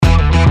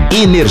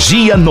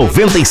Energia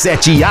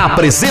 97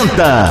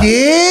 apresenta...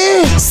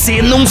 Quê?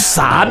 Cê não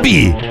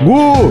sabe?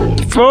 Gu,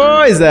 que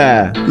foi,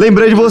 Zé?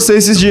 Lembrei de você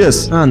esses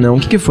dias. Ah não, o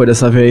que foi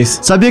dessa vez?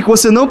 Sabia que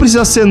você não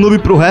precisa ser noob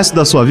pro resto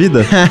da sua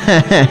vida?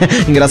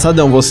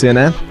 Engraçadão você,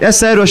 né? É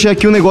sério, eu achei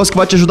aqui um negócio que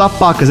vai te ajudar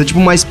pacas. É tipo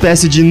uma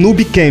espécie de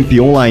noob camp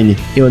online.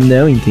 Eu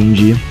não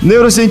entendi.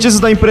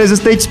 Neurocientistas da empresa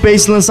State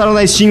Space lançaram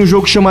na Steam um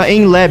jogo que chama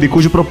Lab,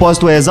 cujo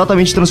propósito é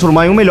exatamente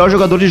transformar em um melhor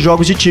jogador de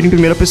jogos de tiro em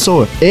primeira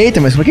pessoa. Eita,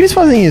 mas como é que eles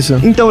fazem isso?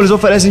 Então, eles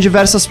oferecem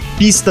diversas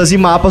pistas e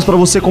mapas para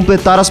você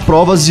completar as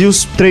provas e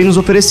os treinos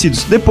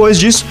oferecidos. Depois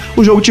disso,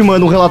 o jogo te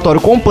manda um relatório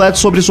completo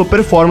sobre sua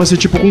performance,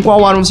 tipo com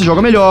qual arma você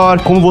joga melhor,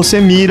 como você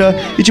mira,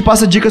 e te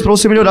passa dicas para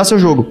você melhorar seu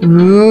jogo.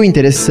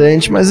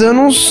 Interessante, mas eu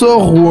não sou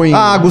ruim.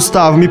 Ah,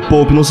 Gustavo, me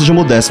poupe, não seja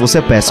modesto, você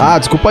é péssimo. Ah,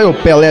 desculpa aí, o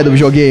Pelé do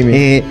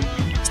videogame.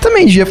 Você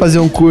também devia fazer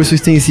um curso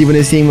extensivo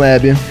nesse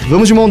Lab.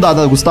 Vamos de mão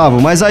dada, Gustavo,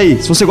 mas aí,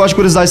 se você gosta de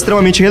curiosidades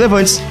extremamente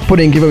relevantes,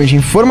 porém incrivelmente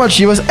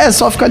informativas, é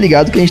só ficar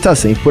ligado que a gente tá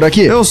sempre por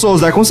aqui. Eu sou o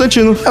Zé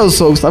Constantino. Eu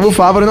sou o Gustavo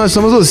Fávaro e nós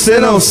somos o Cê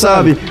Não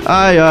Sabe.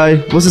 Ai,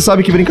 ai, você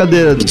sabe que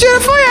brincadeira. Que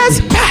tira foi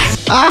essa?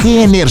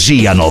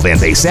 Energia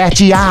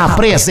 97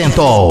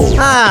 apresentou...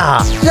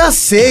 Ah, já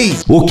sei.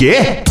 O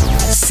quê?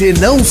 Você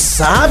não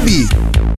sabe?